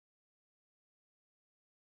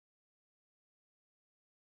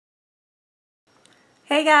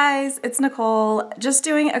Hey guys, it's Nicole. Just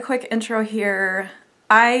doing a quick intro here.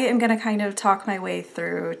 I am going to kind of talk my way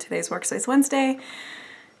through today's Workspace Wednesday.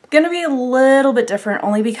 Going to be a little bit different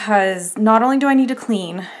only because not only do I need to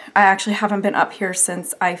clean, I actually haven't been up here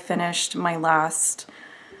since I finished my last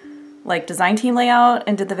design team layout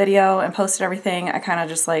and did the video and posted everything. I kind of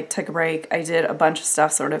just took a break. I did a bunch of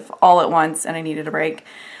stuff sort of all at once and I needed a break.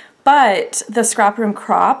 But the scrap room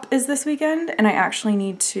crop is this weekend and I actually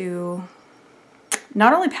need to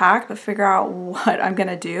not only pack, but figure out what I'm going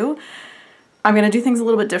to do. I'm going to do things a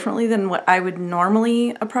little bit differently than what I would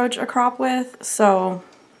normally approach a crop with. So,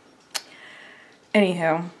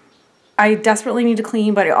 anywho, I desperately need to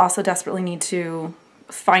clean, but I also desperately need to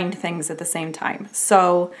find things at the same time.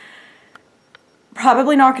 So,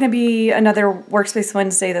 probably not going to be another Workspace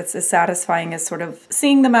Wednesday that's as satisfying as sort of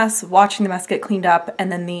seeing the mess, watching the mess get cleaned up, and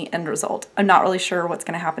then the end result. I'm not really sure what's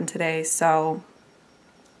going to happen today, so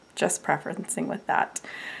just preferencing with that.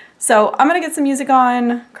 So I'm gonna get some music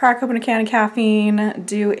on, crack open a can of caffeine,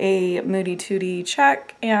 do a Moody Tootie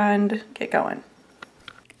check, and get going.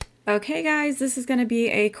 Okay guys, this is gonna be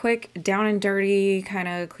a quick down and dirty kind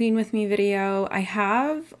of clean with me video. I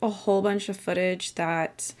have a whole bunch of footage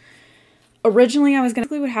that originally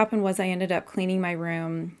what happened was I ended up cleaning my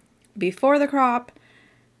room before the crop,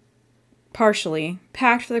 partially,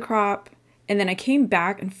 packed for the crop, and then I came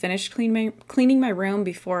back and finished cleaning my room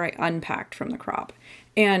before I unpacked from the crop.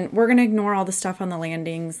 And we're going to ignore all the stuff on the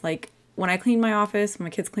landings. Like when I clean my office, when my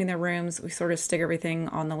kids clean their rooms, we sort of stick everything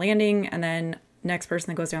on the landing and then next person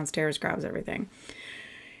that goes downstairs grabs everything.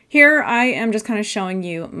 Here I am just kind of showing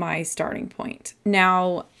you my starting point.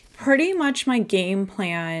 Now, pretty much my game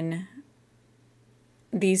plan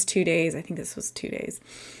these 2 days, I think this was 2 days,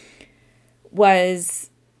 was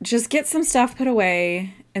just get some stuff put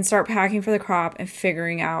away and start packing for the crop and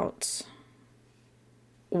figuring out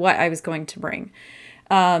what I was going to bring.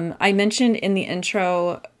 I mentioned in the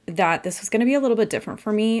intro that this was going to be a little bit different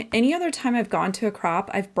for me. Any other time I've gone to a crop,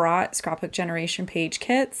 I've brought scrapbook generation page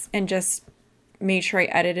kits and just made sure I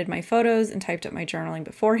edited my photos and typed up my journaling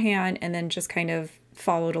beforehand and then just kind of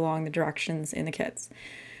followed along the directions in the kits.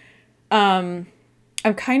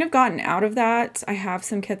 I've kind of gotten out of that. I have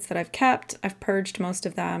some kits that I've kept. I've purged most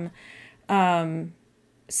of them.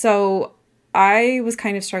 So I was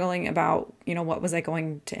kind of struggling about, what was I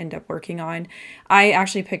going to end up working on. I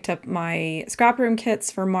actually picked up my scrap room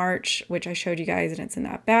kits for March, which I showed you guys, and it's in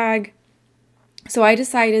that bag. So I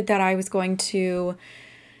decided that I was going to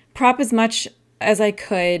prep as much as I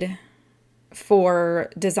could for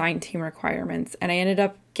design team requirements. And I ended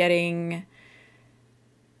up getting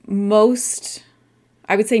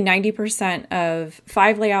I would say 90% of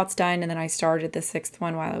 5 layouts done, and then I started the 6th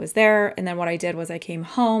one while I was there. And then what I did was I came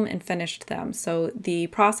home and finished them. So the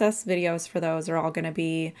process videos for those are all going to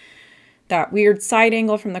be that weird side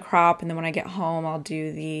angle from the crop. And then when I get home, I'll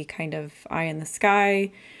do the kind of eye in the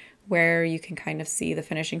sky where you can kind of see the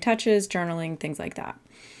finishing touches, journaling, things like that.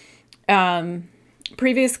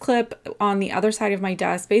 Previous clip on the other side of my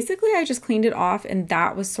desk, basically I just cleaned it off and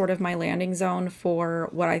that was sort of my landing zone for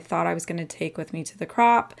what I thought I was going to take with me to the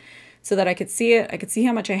crop so that I could see it, I could see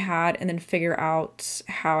how much I had and then figure out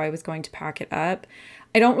how I was going to pack it up.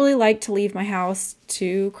 I don't really like to leave my house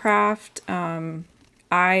to craft.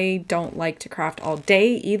 I don't like to craft all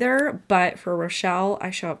day either, but for Rochelle,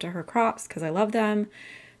 I show up to her crops because I love them.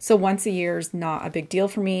 So once a year is not a big deal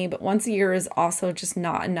for me, but once a year is also just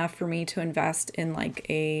not enough for me to invest in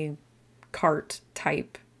a cart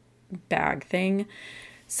type bag thing.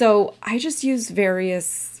 So I just use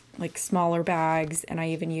various smaller bags, and I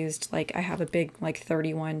even used I have a big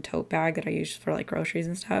 31 tote bag that I use for groceries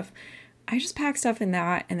and stuff. I just pack stuff in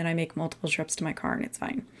that and then I make multiple trips to my car and it's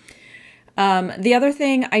fine. The other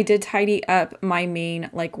thing, I did tidy up my main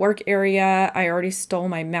work area. I already stole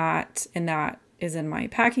my mat and that is in my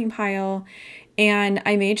packing pile, and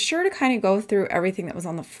I made sure to kind of go through everything that was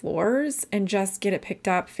on the floors and just get it picked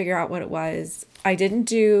up, figure out what it was. I didn't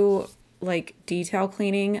do detail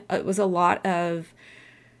cleaning. It was a lot of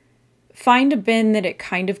find a bin that it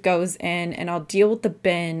kind of goes in, and I'll deal with the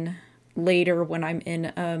bin later when I'm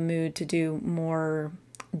in a mood to do more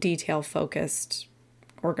detail focused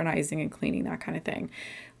organizing and cleaning, that kind of thing.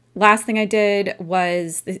 Last thing I did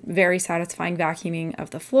was the very satisfying vacuuming of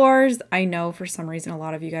the floors. I know for some reason a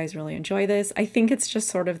lot of you guys really enjoy this. I think it's just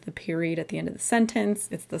sort of the period at the end of the sentence.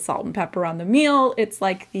 It's the salt and pepper on the meal. It's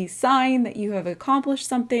like the sign that you have accomplished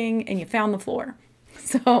something and you found the floor.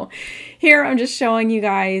 So here I'm just showing you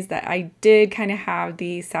guys that I did kind of have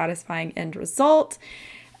the satisfying end result.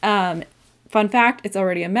 Fun fact, it's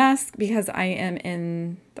already a mess because I am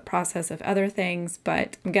in the process of other things,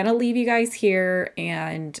 but I'm going to leave you guys here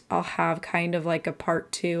and I'll have kind of like a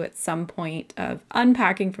part 2 at some point of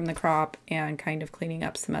unpacking from the crop and kind of cleaning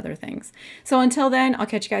up some other things. So until then, I'll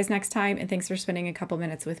catch you guys next time, and thanks for spending a couple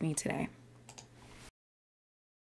minutes with me today.